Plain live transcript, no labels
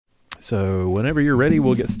So whenever you're ready,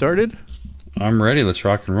 we'll get started. I'm ready. Let's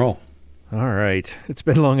rock and roll. All right. It's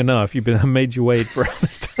been long enough. I made you wait for all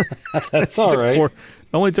this time. That's all right. It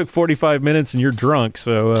only took 45 minutes and you're drunk,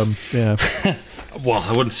 so yeah. Well,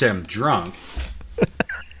 I wouldn't say I'm drunk.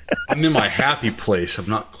 I'm in my happy place. I'm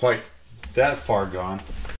not quite that far gone.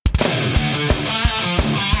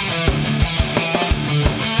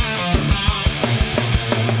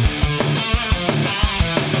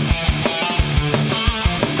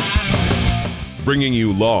 Bringing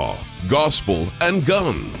you law, gospel, and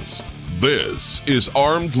guns. This is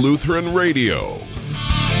Armed Lutheran Radio.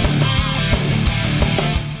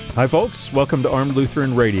 Hi, folks. Welcome to Armed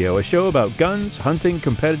Lutheran Radio, a show about guns, hunting,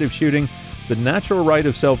 competitive shooting, the natural right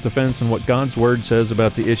of self-defense, and what God's Word says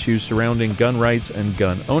about the issues surrounding gun rights and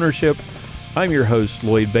gun ownership. I'm your host,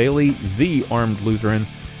 Lloyd Bailey, the Armed Lutheran,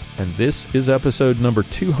 and this is episode number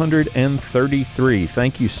 233.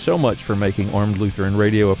 Thank you so much for making Armed Lutheran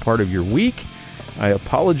Radio a part of your week. I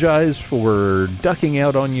apologize for ducking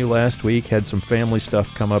out on you last week. Had some family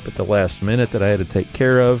stuff come up at the last minute that I had to take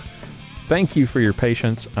care of. Thank you for your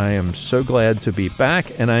patience. I am so glad to be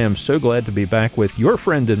back, and I am so glad to be back with your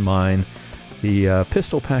friend and mine, the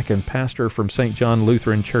pistol packing pastor from St. John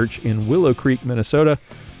Lutheran Church in Willow Creek, Minnesota,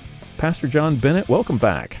 Pastor John Bennett. Welcome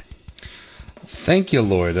back. Thank you,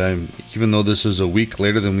 Lloyd. Even though this is a week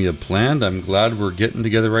later than we had planned, I'm glad we're getting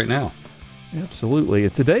together right now. Absolutely.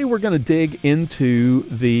 Today we're going to dig into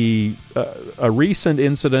a recent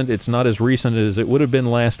incident. It's not as recent as it would have been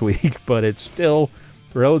last week, but it's still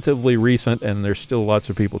relatively recent, and there's still lots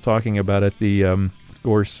of people talking about it. Of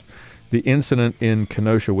course, the incident in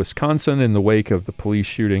Kenosha, Wisconsin, in the wake of the police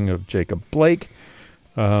shooting of Jacob Blake,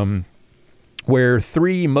 where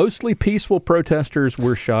three mostly peaceful protesters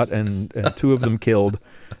were shot and two of them killed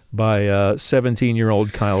by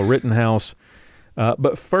 17-year-old Kyle Rittenhouse.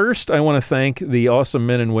 But first, I want to thank the awesome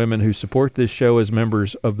men and women who support this show as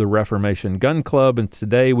members of the Reformation Gun Club. And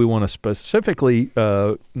today we want to specifically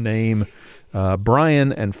name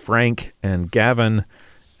Brian and Frank and Gavin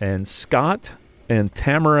and Scott and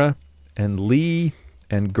Tamara and Lee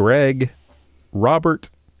and Greg,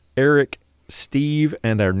 Robert, Eric, Steve,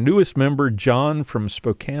 and our newest member, John from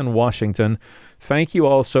Spokane, Washington. Thank you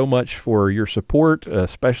all so much for your support,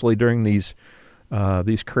 especially during these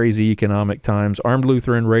crazy economic times. Armed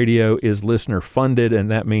Lutheran Radio is listener funded,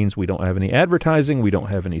 and that means we don't have any advertising, we don't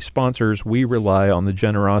have any sponsors. We rely on the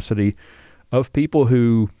generosity of people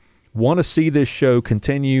who want to see this show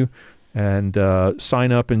continue and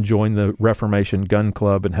sign up and join the Reformation Gun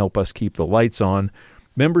Club and help us keep the lights on.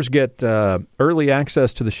 Members get early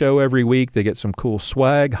access to the show every week. They get some cool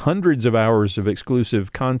swag, hundreds of hours of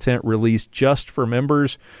exclusive content released just for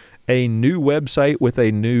members, a new website with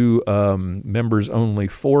a new members-only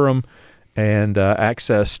forum, and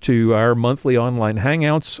access to our monthly online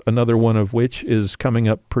hangouts, another one of which is coming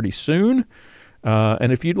up pretty soon.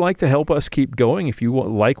 And if you'd like to help us keep going, if you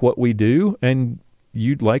like what we do and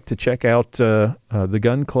you'd like to check out the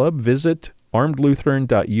Gun Club, visit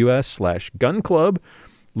armedlutheran.us/gun club.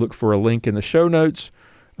 Look for a link in the show notes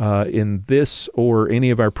in this or any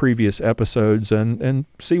of our previous episodes and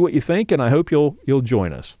see what you think, and I hope you'll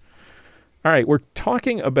join us. All right, we're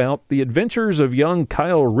talking about the adventures of young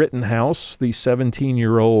Kyle Rittenhouse, the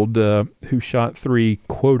 17-year-old who shot three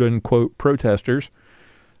quote-unquote protesters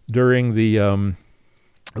during the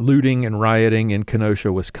looting and rioting in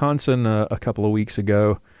Kenosha, Wisconsin a couple of weeks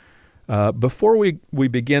ago. Before we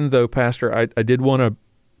begin, though, Pastor, I did want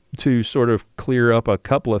to sort of clear up a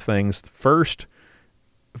couple of things. First,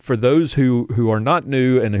 for those who are not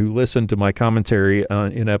new and who listened to my commentary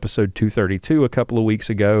in episode 232 a couple of weeks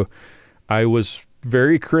ago, I was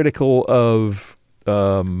very critical of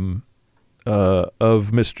Mr.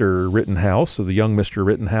 Rittenhouse, so the young Mr.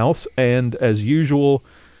 Rittenhouse, and as usual,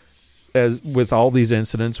 as with all these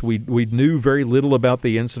incidents, we knew very little about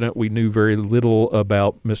the incident. We knew very little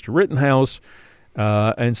about Mr. Rittenhouse,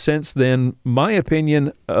 and since then, my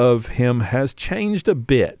opinion of him has changed a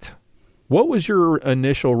bit. What was your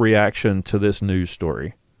initial reaction to this news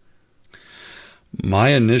story? My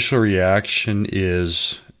initial reaction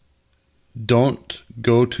is, don't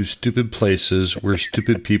go to stupid places where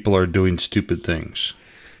stupid people are doing stupid things.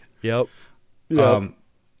 Yep.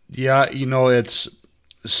 Yeah, it's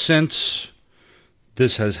since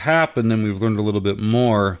this has happened and we've learned a little bit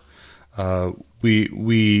more,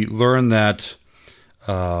 we learned that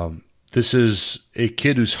this is a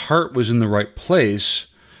kid whose heart was in the right place.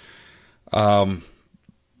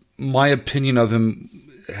 My opinion of him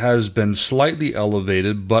has been slightly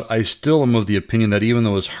elevated, but I still am of the opinion that even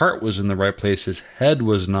though his heart was in the right place, his head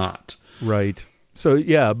was not. Right. So,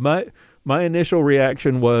 yeah, my initial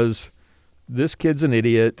reaction was, this kid's an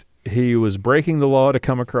idiot. he was breaking the law to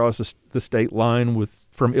come across the state line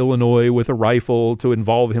from Illinois with a rifle to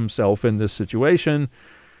involve himself in this situation.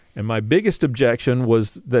 And my biggest objection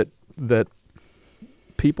was that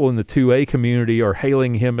people in the 2A community are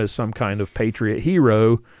hailing him as some kind of patriot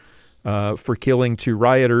hero for killing 2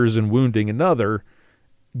 rioters and wounding another.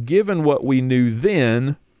 Given what we knew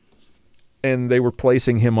then, and they were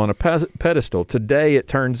placing him on a pedestal. Today, it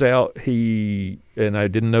turns out and I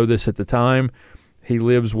didn't know this at the time, he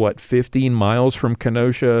lives, 15 miles from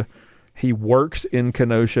Kenosha. He works in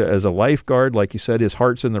Kenosha as a lifeguard. Like you said, his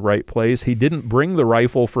heart's in the right place. He didn't bring the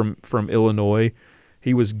rifle from Illinois.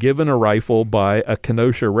 He was given a rifle by a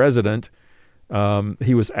Kenosha resident.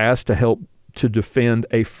 He was asked to help to defend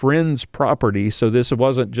a friend's property. So this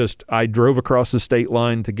wasn't just, I drove across the state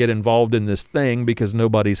line to get involved in this thing because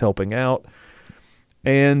nobody's helping out.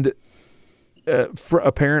 And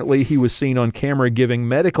apparently he was seen on camera giving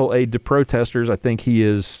medical aid to protesters. I think he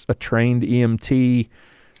is a trained EMT.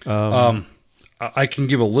 I can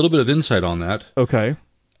give a little bit of insight on that. Okay.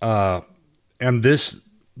 And this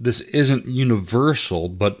isn't universal,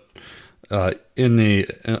 but in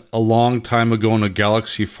a long time ago in a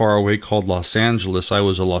galaxy far away called Los Angeles, I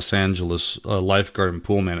was a Los Angeles lifeguard and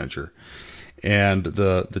pool manager. And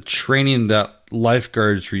the training that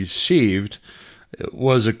lifeguards received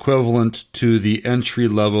was equivalent to the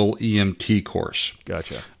entry-level EMT course.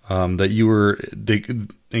 Gotcha.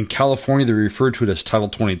 In California, they referred to it as Title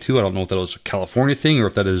 22. I don't know if that was a California thing or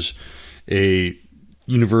if that is a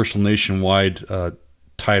universal nationwide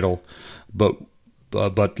title, but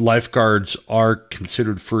lifeguards are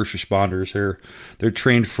considered first responders. They're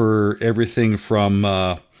trained for everything from,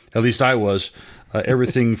 at least I was,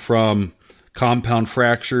 everything from compound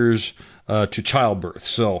fractures to childbirth.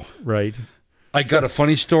 So right. I got a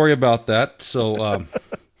funny story about that. So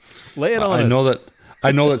lay it on us.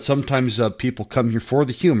 I know that sometimes people come here for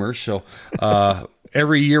the humor. So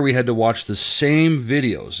every year we had to watch the same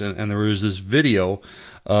videos, and there was this video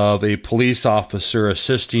of a police officer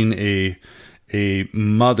assisting a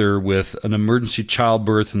mother with an emergency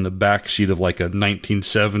childbirth in the back seat of like a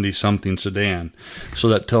 1970 something sedan. So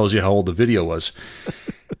that tells you how old the video was.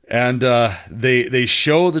 And they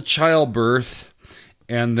show the childbirth,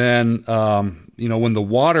 and then when the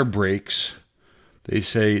water breaks, they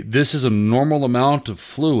say this is a normal amount of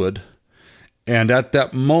fluid. And at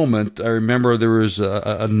that moment, I remember there was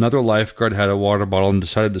another lifeguard had a water bottle and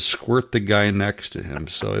decided to squirt the guy next to him.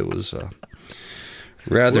 So it was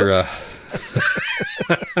rather.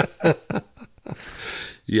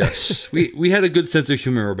 Yes, we had a good sense of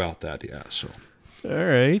humor about that. Yeah. So. All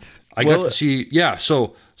right. I got to see. Yeah.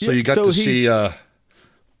 So you got to see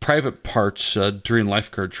private parts during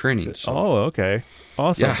lifeguard training. So. Oh, okay.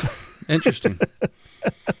 Awesome. Yeah. Interesting.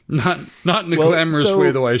 Not in a glamorous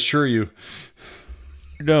way, though, I assure you.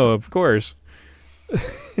 No, of course.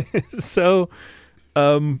 So,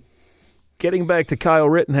 getting back to Kyle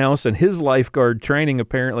Rittenhouse and his lifeguard training,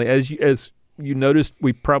 apparently, as you noticed,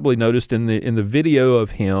 we probably noticed in the video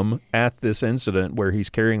of him at this incident where he's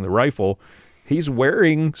carrying the rifle, he's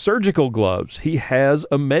wearing surgical gloves. He has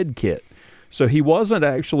a med kit. So he wasn't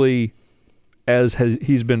actually, as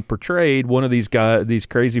he's been portrayed, one of these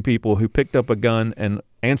crazy people who picked up a gun and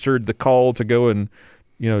answered the call to go and,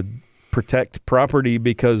 protect property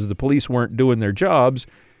because the police weren't doing their jobs.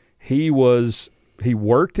 He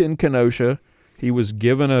worked in Kenosha. He was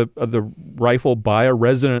given the rifle by a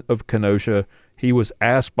resident of Kenosha. He was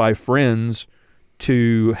asked by friends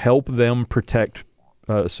to help them protect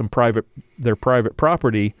their private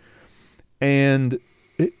property, and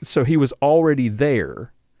so he was already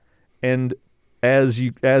there. And as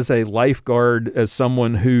a lifeguard, as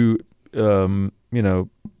someone who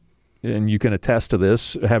and you can attest to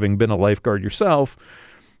this, having been a lifeguard yourself,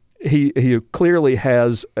 he clearly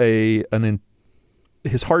has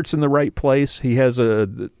his heart's in the right place. He has a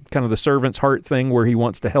kind of the servant's heart thing where he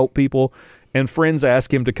wants to help people, and friends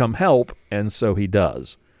ask him to come help, and so he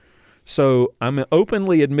does. So I'm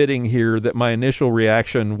openly admitting here that my initial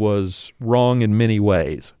reaction was wrong in many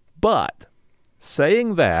ways. But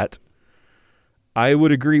saying that, I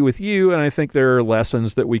would agree with you, and I think there are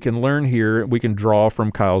lessons that we can learn here, we can draw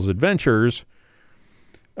from Kyle's adventures,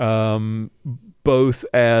 both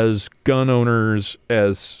as gun owners,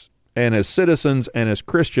 as citizens, and as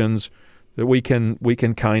Christians, that we can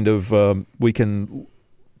kind of we can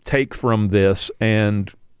take from this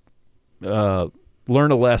and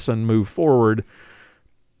learn a lesson, move forward.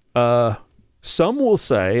 Some will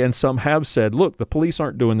say, and some have said, look, the police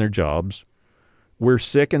aren't doing their jobs. We're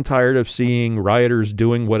sick and tired of seeing rioters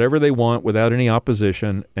doing whatever they want without any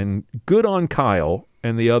opposition, and good on Kyle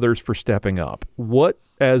and the others for stepping up. What,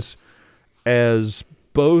 as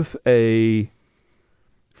both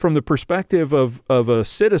from the perspective of a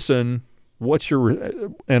citizen,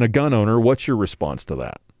 and a gun owner, what's your response to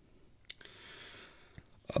that?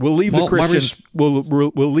 We'll leave the Christian. We'll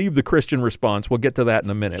leave the Christian response. We'll get to that in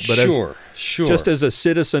a minute. But just as a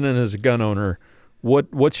citizen and as a gun owner,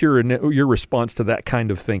 what's your response to that kind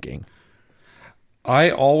of thinking?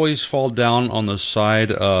 I always fall down on the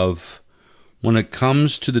side of, when it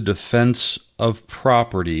comes to the defense of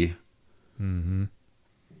property,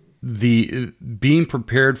 the being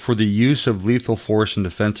prepared for the use of lethal force in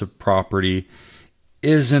defense of property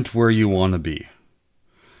isn't where you want to be.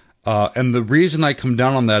 And the reason I come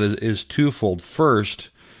down on that is twofold. First,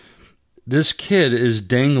 this kid is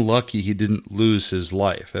dang lucky he didn't lose his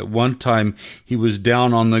life. At one time, he was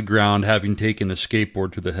down on the ground having taken a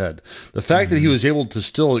skateboard to the head. The fact that he was able to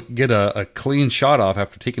still get a clean shot off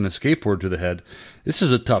after taking a skateboard to the head, this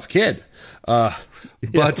is a tough kid.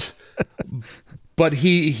 But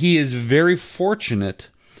he is very fortunate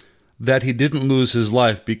that he didn't lose his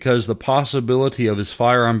life, because the possibility of his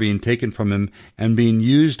firearm being taken from him and being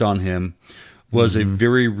used on him was a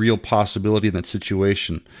very real possibility in that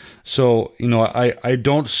situation. So, I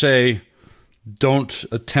don't say don't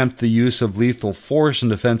attempt the use of lethal force in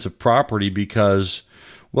defense of property because,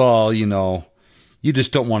 you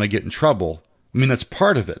just don't want to get in trouble. I mean, that's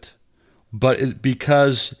part of it. But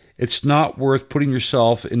because it's not worth putting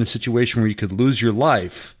yourself in a situation where you could lose your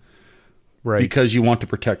life because you want to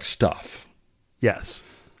protect stuff. Yes.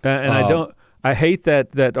 And I hate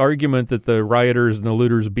that argument that the rioters and the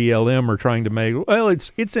looters BLM are trying to make. Well,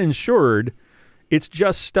 it's insured. It's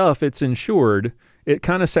just stuff. It's insured. It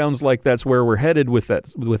kind of sounds like that's where we're headed with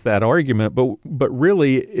that argument, but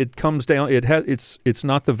really it comes down. It's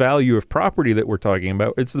not the value of property that we're talking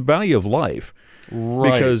about. It's the value of life.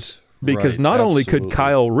 Right. Because not only could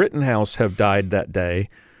Kyle Rittenhouse have died that day,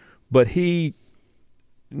 but he.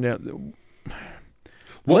 Now,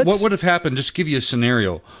 what would have happened? Just to give you a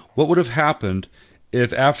scenario. What would have happened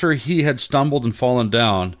if, after he had stumbled and fallen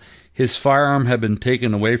down, his firearm had been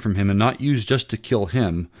taken away from him and not used just to kill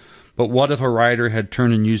him, but what if a rioter had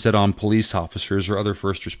turned and used it on police officers or other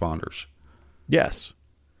first responders? Yes.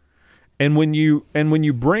 And when you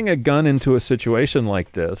bring a gun into a situation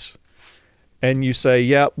like this, and you say,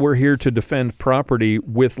 yeah, we're here to defend property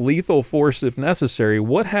with lethal force if necessary,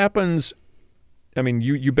 what happens? I mean,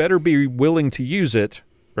 you better be willing to use it,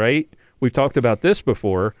 right? We've talked about this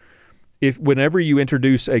before. Whenever you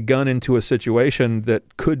introduce a gun into a situation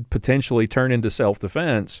that could potentially turn into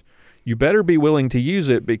self-defense, you better be willing to use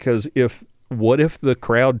it, because what if the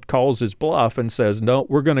crowd calls his bluff and says, no,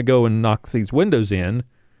 we're going to go and knock these windows in?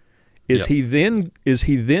 Is he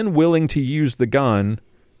then willing to use the gun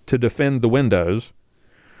to defend the windows,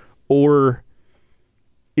 or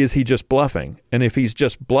is he just bluffing? And if he's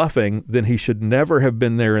just bluffing, then he should never have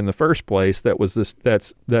been there in the first place.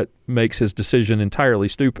 That makes his decision entirely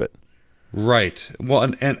stupid. Right. Well,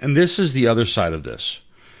 and this is the other side of this.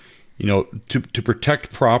 To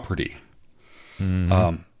protect property.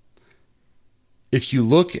 If you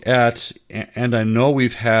look at, and I know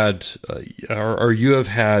we've had, or you have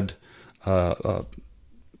had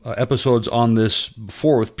episodes on this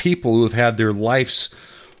before with people who have had their lives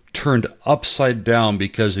turned upside down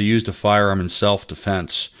because they used a firearm in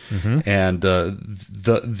self-defense. And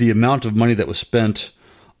the amount of money that was spent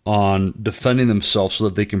on defending themselves so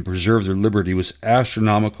that they can preserve their liberty was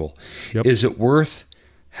astronomical. Yep. Is it worth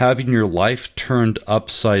having your life turned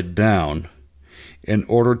upside down in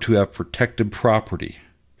order to have protected property?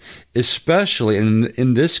 Especially, and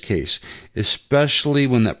in this case, especially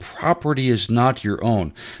when that property is not your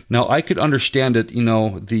own. Now, I could understand it,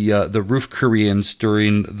 the roof Koreans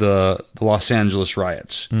during the Los Angeles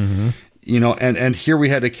riots. And here we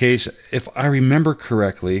had a case, if I remember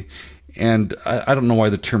correctly, and I don't know why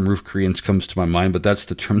the term roof Koreans comes to my mind, but that's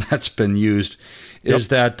the term that's been used, is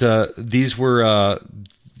that these were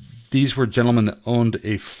gentlemen that owned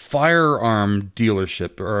a firearm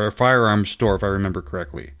dealership or a firearm store, if I remember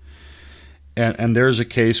correctly. And there's a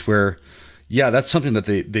case where, that's something that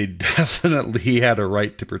they definitely had a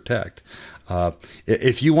right to protect.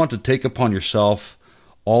 If you want to take upon yourself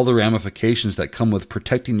all the ramifications that come with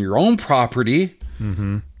protecting your own property,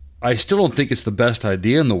 I still don't think it's the best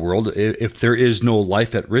idea in the world if there is no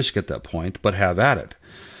life at risk at that point, but have at it.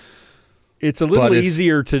 It's a little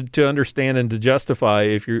easier to understand and to justify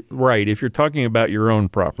if you're talking about your own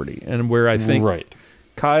property, and where I think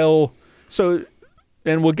Kyle. So,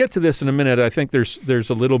 and we'll get to this in a minute. I think there's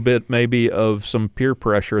a little bit maybe of some peer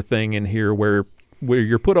pressure thing in here where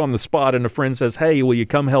you're put on the spot and a friend says, "Hey, will you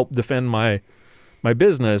come help defend my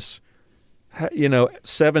business?"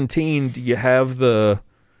 17. Do you have the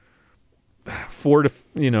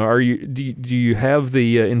do you have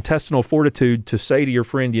the intestinal fortitude to say to your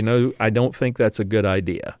friend, I don't think that's a good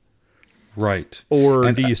idea? Right.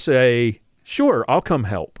 Or do you say, sure, I'll come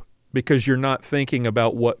help, because you're not thinking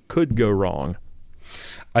about what could go wrong?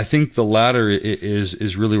 I think the latter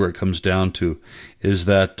is really where it comes down to, is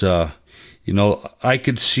that, I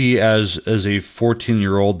could see as a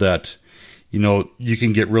 14-year-old that, you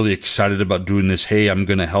can get really excited about doing this. Hey, I'm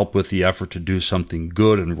going to help with the effort to do something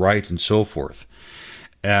good and right and so forth.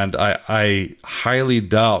 And I highly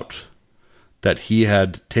doubt that he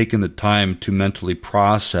had taken the time to mentally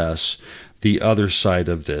process the other side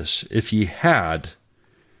of this. If he had,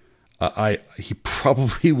 he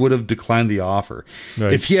probably would have declined the offer.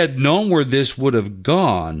 Right. If he had known where this would have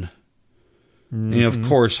gone, of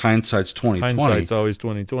course, hindsight's 20/20. Hindsight's always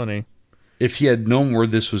 20/20. If he had known where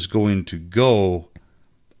this was going to go,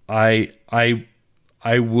 I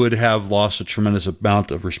would have lost a tremendous amount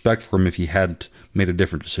of respect for him if he hadn't made a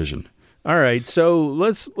different decision. All right, so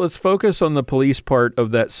let's focus on the police part of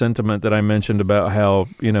that sentiment that I mentioned about how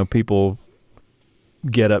people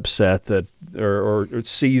get upset that or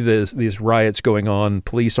see these riots going on.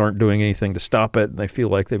 Police aren't doing anything to stop it, and they feel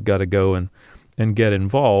like they've got to go and get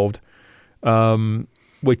involved.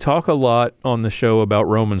 We talk a lot on the show about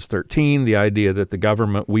Romans 13, the idea that the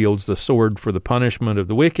government wields the sword for the punishment of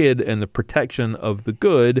the wicked and the protection of the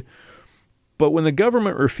good. But when the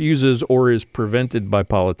government refuses or is prevented by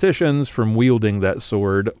politicians from wielding that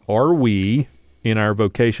sword, are we, in our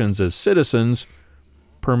vocations as citizens,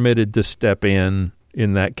 permitted to step in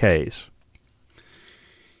that case?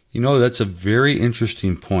 That's a very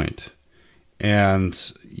interesting point. And,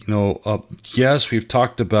 yes, we've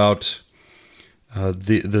talked about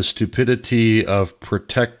the stupidity of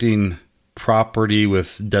protecting property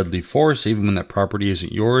with deadly force, even when that property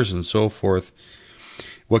isn't yours and so forth.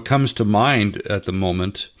 What comes to mind at the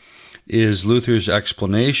moment is Luther's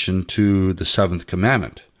explanation to the seventh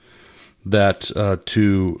commandment, that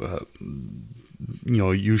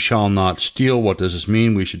you shall not steal. What does this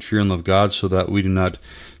mean? We should fear and love God so that we do not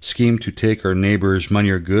scheme to take our neighbor's money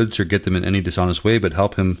or goods or get them in any dishonest way, but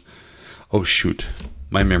help him. Oh, shoot.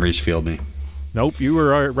 My memory's failed me. Nope, you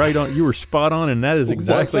were right on. You were spot on, and that is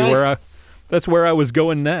exactly that's where I was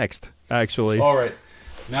going next, actually. All right.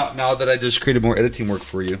 Now that I just created more editing work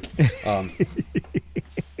for you.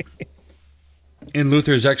 In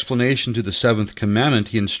Luther's explanation to the seventh commandment,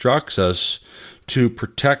 he instructs us to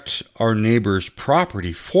protect our neighbor's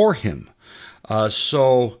property for him.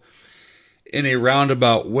 So in a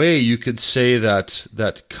roundabout way, you could say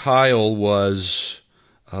that Kyle was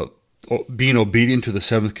being obedient to the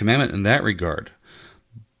seventh commandment in that regard.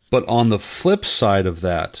 But on the flip side of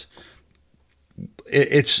that,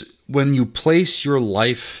 it's when you place your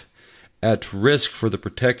life at risk for the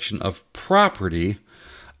protection of property,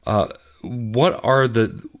 what are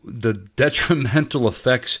the detrimental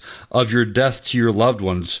effects of your death to your loved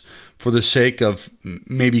ones for the sake of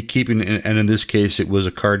maybe keeping, and in this case it was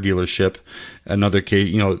a car dealership, another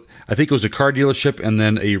case, I think it was a car dealership and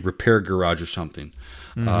then a repair garage or something.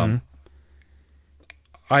 Mm-hmm.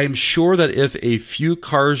 I'm sure that if a few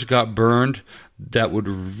cars got burned, that would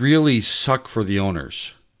really suck for the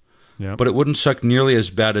owners. Yep. But it wouldn't suck nearly as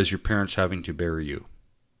bad as your parents having to bury you.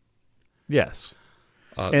 Yes.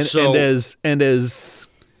 And as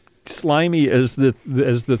slimy as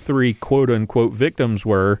the three quote unquote victims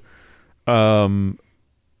were,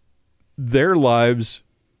 their lives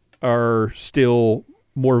are still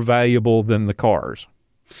more valuable than the cars.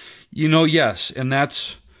 Yes, and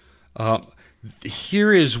that's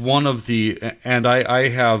here is one of the, and I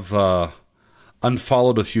have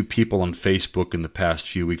unfollowed a few people on Facebook in the past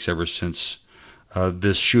few weeks ever since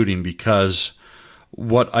this shooting, because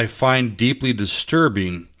what I find deeply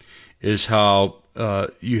disturbing is how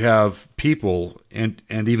you have people and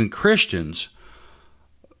even Christians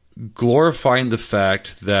glorifying the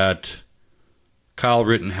fact that Kyle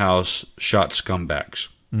Rittenhouse shot scumbags.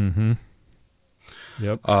 Mm-hmm.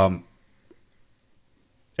 Yep.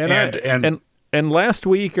 And last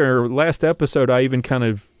week or last episode, I even kind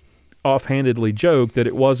of offhandedly joked that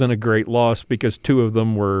it wasn't a great loss because two of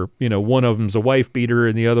them were, one of them's a wife beater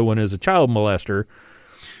and the other one is a child molester.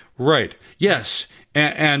 Right. Yes.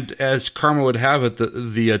 And as karma would have it,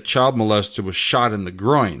 the child molester was shot in the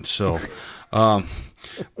groin. So,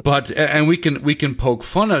 but we can poke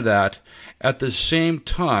fun at that. At the same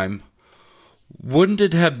time, wouldn't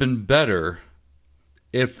it have been better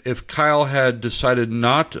if Kyle had decided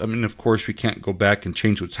not, of course we can't go back and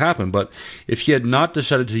change what's happened, but if he had not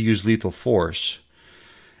decided to use lethal force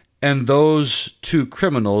and those two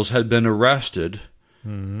criminals had been arrested,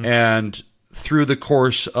 mm-hmm. and through the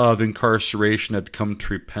course of incarceration had come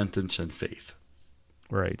to repentance and faith.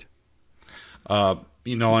 Right.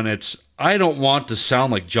 And I don't want to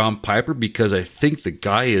sound like John Piper because I think the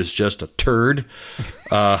guy is just a turd.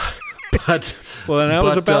 But I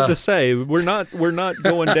was about to say we're not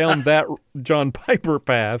going down that John Piper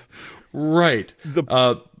path. Right.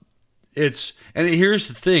 And here's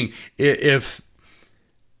the thing.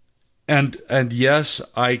 And yes,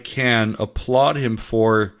 I can applaud him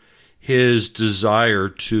for his desire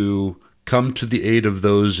to come to the aid of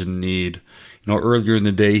those in need. Earlier in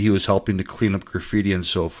the day, he was helping to clean up graffiti and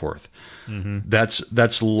so forth. Mm-hmm.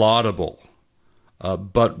 That's laudable.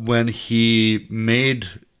 But when he made,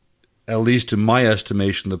 at least in my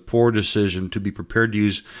estimation, the poor decision to be prepared to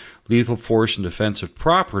use lethal force in defense of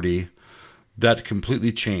property, that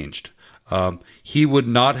completely changed. He would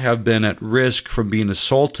not have been at risk from being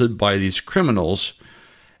assaulted by these criminals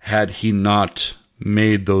had he not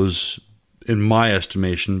made those, in my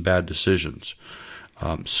estimation, bad decisions.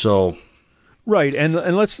 Right, and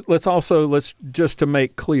let's just to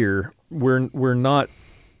make clear, we're not,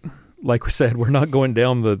 like we said, we're not going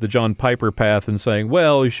down the John Piper path and saying,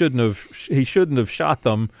 well, he shouldn't have shot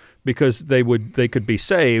them because they could be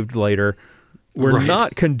saved later. We're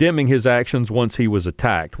not condemning his actions once he was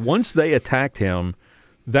attacked. Once they attacked him,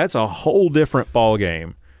 that's a whole different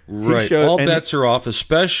ballgame. Right, all bets are off,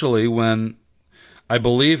 especially when I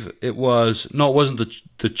believe it wasn't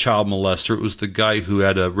the child molester. It was the guy who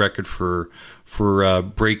had a record for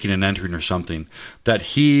breaking and entering or something, that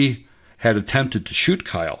he had attempted to shoot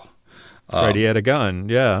Kyle. Right, he had a gun,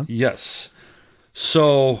 yeah. Yes.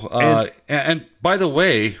 So, and by the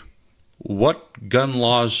way, what gun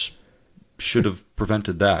laws should have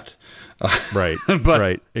prevented that? Right, but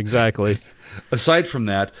right, exactly. Aside from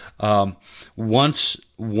that,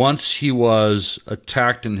 once he was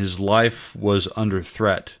attacked and his life was under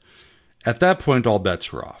threat, at that point, all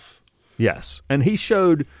bets were off. Yes, and he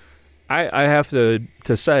showed, I have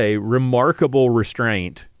to say, remarkable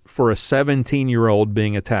restraint for a 17-year-old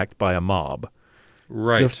being attacked by a mob.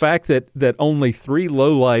 Right. The fact that only 3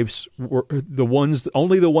 lowlifes were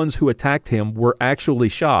only the ones who attacked him were actually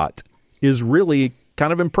shot is really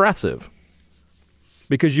kind of impressive.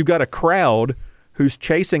 Because you've got a crowd who's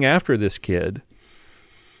chasing after this kid.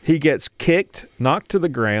 He gets kicked, knocked to the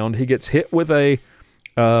ground. He gets hit with a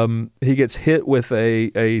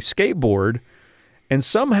skateboard, and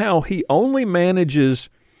somehow he only manages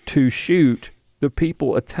to shoot the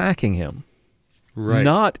people attacking him, right?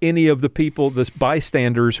 Not any of the people, the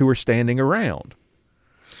bystanders who are standing around.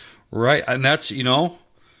 Right, and that's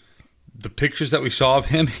the pictures that we saw of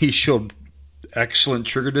him. He showed excellent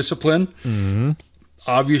trigger discipline. Mm-hmm.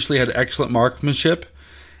 Obviously had excellent marksmanship,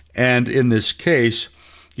 and in this case,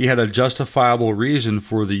 he had a justifiable reason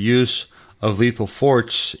for the use of lethal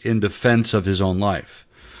force in defense of his own life.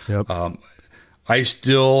 Yep. I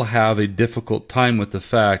still have a difficult time with the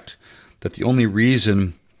fact that the only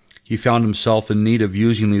reason he found himself in need of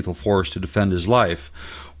using lethal force to defend his life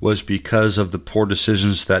was because of the poor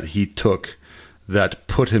decisions that he took that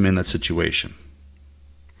put him in that situation.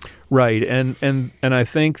 Right, and I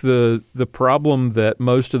think the problem that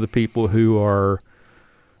most of the people who are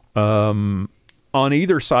on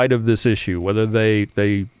either side of this issue, whether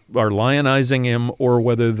they are lionizing him or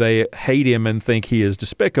whether they hate him and think he is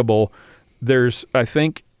despicable, I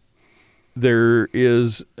think there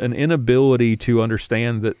is an inability to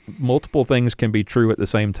understand that multiple things can be true at the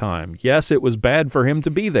same time. Yes, it was bad for him to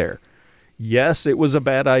be there. Yes, it was a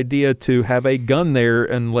bad idea to have a gun there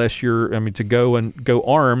to go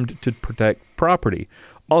armed to protect property.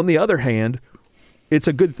 On the other hand, it's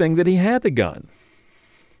a good thing that he had the gun,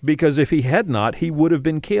 because if he had not, he would have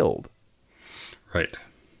been killed. Right.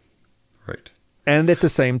 Right. And at the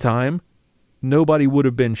same time, nobody would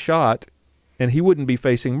have been shot, and he wouldn't be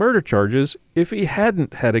facing murder charges if he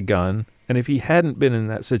hadn't had a gun and if he hadn't been in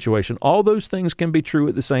that situation. All those things can be true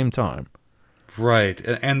at the same time. Right.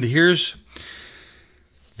 And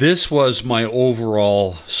this was my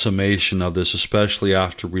overall summation of this, especially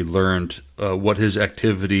after we learned what his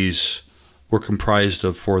activities were comprised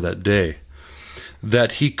of for that day.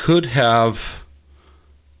 That he could have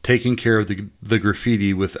taken care of the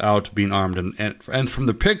graffiti without being armed. And from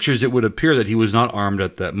the pictures, it would appear that he was not armed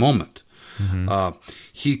at that moment. Mm-hmm.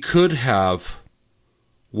 He could have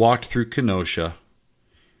walked through Kenosha.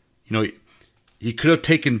 He could have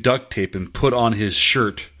taken duct tape and put on his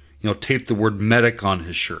shirt, taped the word medic on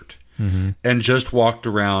his shirt, mm-hmm. and just walked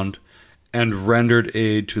around and rendered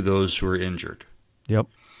aid to those who were injured. Yep.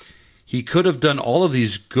 He could have done all of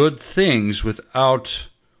these good things without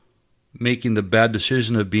making the bad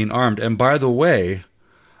decision of being armed. And by the way,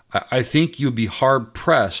 I think you'd be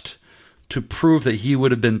hard-pressed to prove that he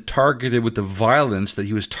would have been targeted with the violence that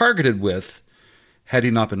he was targeted with had he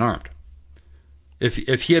not been armed.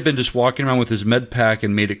 If he had been just walking around with his med pack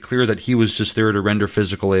and made it clear that he was just there to render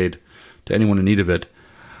physical aid to anyone in need of it,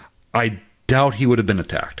 I doubt he would have been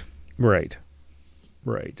attacked. Right.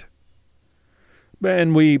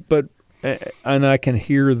 And I can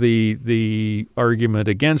hear the argument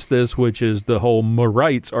against this, which is the whole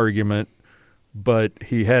rights argument. But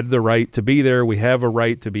he had the right to be there. We have a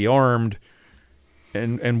right to be armed,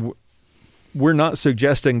 and we're not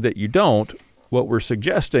suggesting that you don't. What we're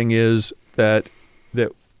suggesting is that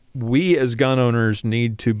we as gun owners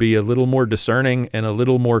need to be a little more discerning and a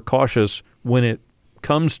little more cautious when it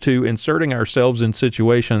comes to inserting ourselves in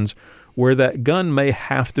situations where that gun may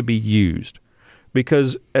have to be used.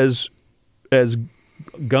 Because as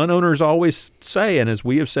gun owners always say, and as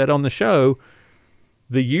we have said on the show,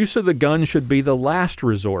 the use of the gun should be the last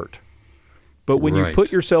resort. But when you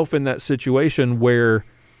put yourself in that situation where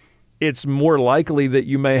it's more likely that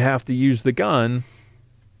you may have to use the gun,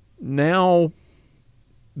 now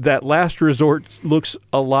that last resort looks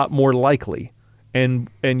a lot more likely. And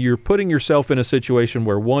you're putting yourself in a situation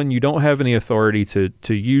where, one, you don't have any authority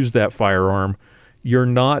to use that firearm. You're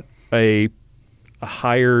not a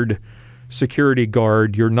hired security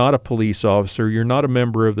guard. You're not a police officer. You're not a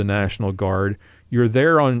member of the National Guard. You're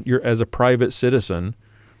there as a private citizen.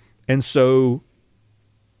 And so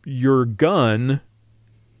your gun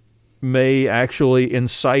may actually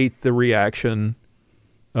incite the reaction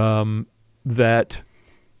that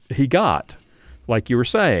he got, like you were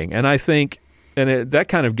saying. And I think, that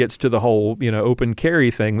kind of gets to the whole, open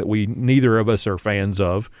carry thing that neither of us are fans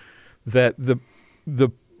of, that the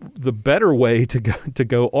better way to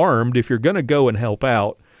go armed, if you're going to go and help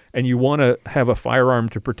out and you want to have a firearm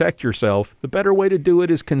to protect yourself, the better way to do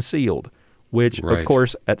it is concealed, which, of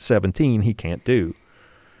course, at 17, he can't do.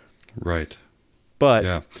 Right. But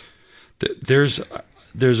yeah, there's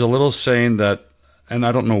a little saying that, and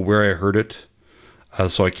I don't know where I heard it,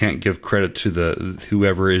 so I can't give credit to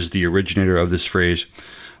whoever is the originator of this phrase,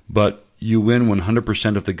 but you win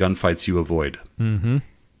 100% of the gunfights you avoid. Mm-hmm.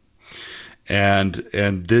 And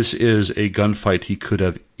this is a gunfight he could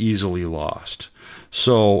have easily lost.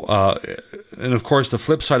 So, and of course, the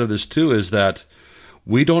flip side of this too is that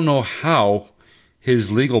we don't know how his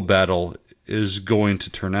legal battle is going to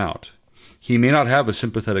turn out. He may not have a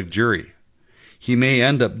sympathetic jury. He may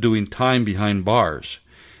end up doing time behind bars.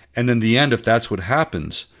 And in the end, if that's what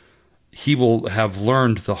happens, he will have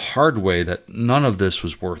learned the hard way that none of this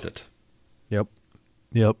was worth it.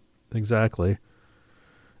 Yep, exactly.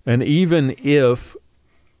 And even if,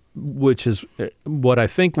 which is what I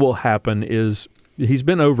think will happen, is he's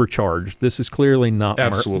been overcharged. This is clearly not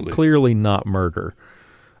murder.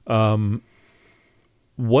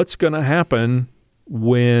 What's going to happen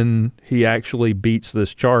when he actually beats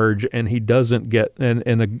this charge and he doesn't get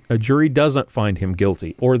and a jury doesn't find him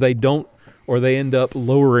guilty, or they end up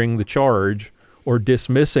lowering the charge or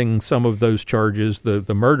dismissing some of those charges,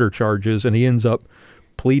 the murder charges, and he ends up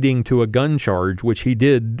pleading to a gun charge, which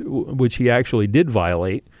he actually did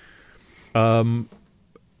violate.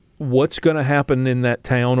 What's going to happen in that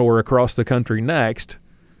town or across the country next?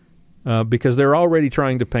 Because they're already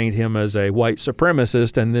trying to paint him as a white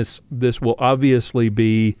supremacist, and this will obviously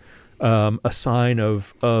be a sign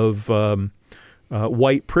of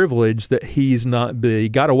white privilege, that he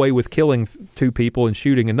got away with killing two people and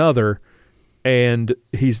shooting another, and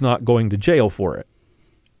he's not going to jail for it.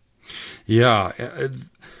 Yeah, I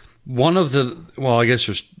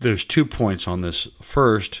guess there's 2 points on this.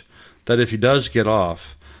 First, that if he does get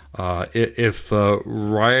off, if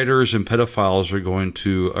rioters and pedophiles are going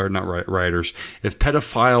to, or not rioters, if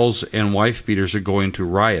pedophiles and wife beaters are going to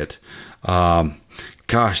riot,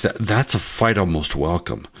 gosh, that's a fight almost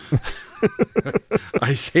welcome.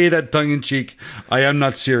 I say that tongue in cheek. I am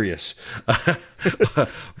not serious.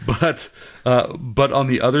 But on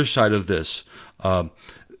the other side of this,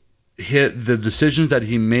 the decisions that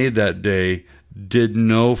he made that day did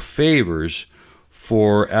no favors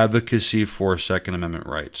for advocacy for Second Amendment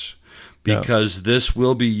rights, because this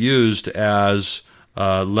will be used as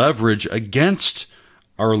leverage against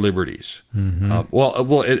our liberties. Mm-hmm.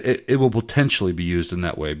 It will potentially be used in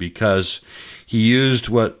that way, because he used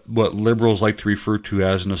what liberals like to refer to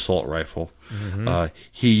as an assault rifle. Mm-hmm.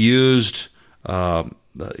 He used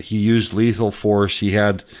lethal force. He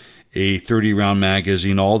had a 30-round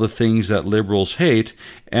magazine, all the things that liberals hate.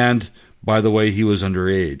 And by the way, he was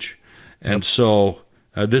underage. And so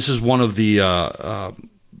this is one of the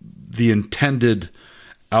intended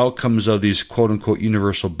outcomes of these quote-unquote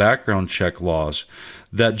universal background check laws,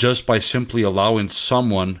 that just by simply allowing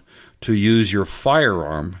someone to use your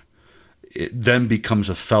firearm it then becomes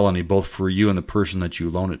a felony both for you and the person that you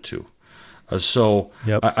loan it to. So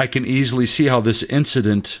Yep. I can easily see how this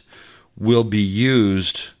incident will be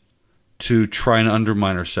used to try and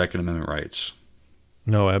undermine our Second Amendment rights.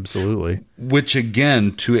 No, absolutely. Which,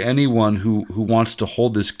 again, to anyone who wants to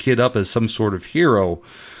hold this kid up as some sort of hero,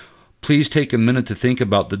 please take a minute to think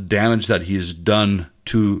about the damage that he has done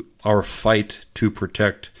to our fight to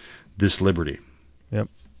protect this liberty.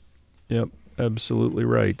 Yep, absolutely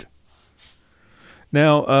right.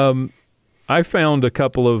 Now, I found a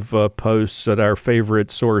couple of posts at our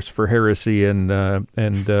favorite source for heresy and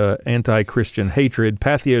anti-Christian hatred,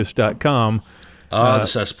 pathos.com. The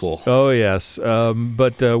cesspool. Oh, yes.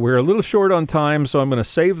 But we're a little short on time, so I'm going to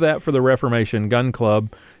save that for the Reformation Gun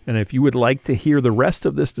Club. And if you would like to hear the rest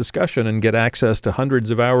of this discussion and get access to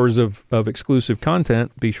hundreds of hours of exclusive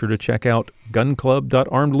content, be sure to check out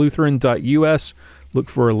gunclub.armedlutheran.us. Look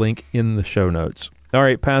for a link in the show notes. All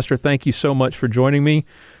right, Pastor, thank you so much for joining me.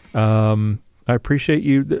 I appreciate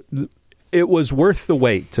you. It was worth the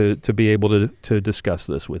wait to be able to discuss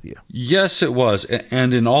this with you. Yes, it was.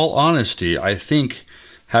 And in all honesty, I think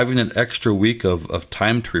having an extra week of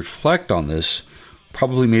time to reflect on this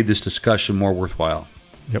probably made this discussion more worthwhile.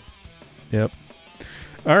 Yep.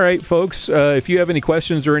 All right, folks, if you have any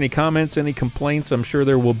questions or any comments, any complaints, I'm sure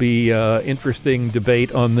there will be interesting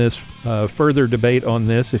debate on this, further debate on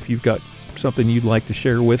this. If you've got something you'd like to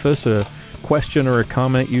share with us, a question or a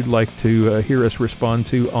comment you'd like to hear us respond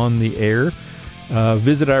to on the air,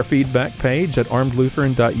 visit our feedback page at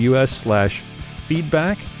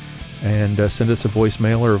armedlutheran.us/feedback and send us a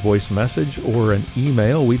voicemail or a voice message or an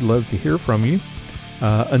email. We'd love to hear from you.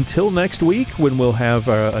 Until next week, when we'll have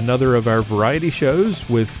another of our variety shows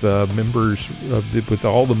with members with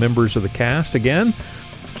all the members of the cast again.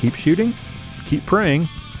 Keep shooting, keep praying.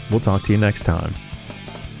 We'll talk to you next time.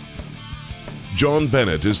 John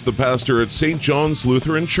Bennett is the pastor at St. John's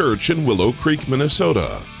Lutheran Church in Willow Creek,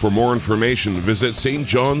 Minnesota. For more information, visit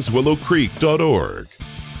stjohnswillowcreek.org.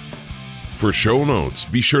 For show notes,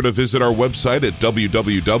 be sure to visit our website at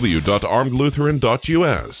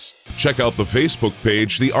www.armedlutheran.us. Check out the Facebook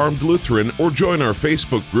page, The Armed Lutheran, or join our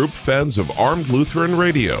Facebook group, Fans of Armed Lutheran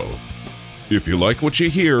Radio. If you like what you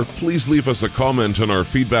hear, please leave us a comment on our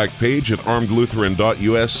feedback page at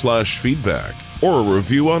armedlutheran.us/feedback or a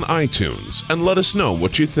review on iTunes and let us know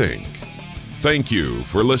what you think. Thank you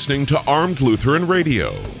for listening to Armed Lutheran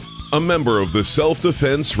Radio, a member of the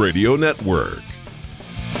Self-Defense Radio Network.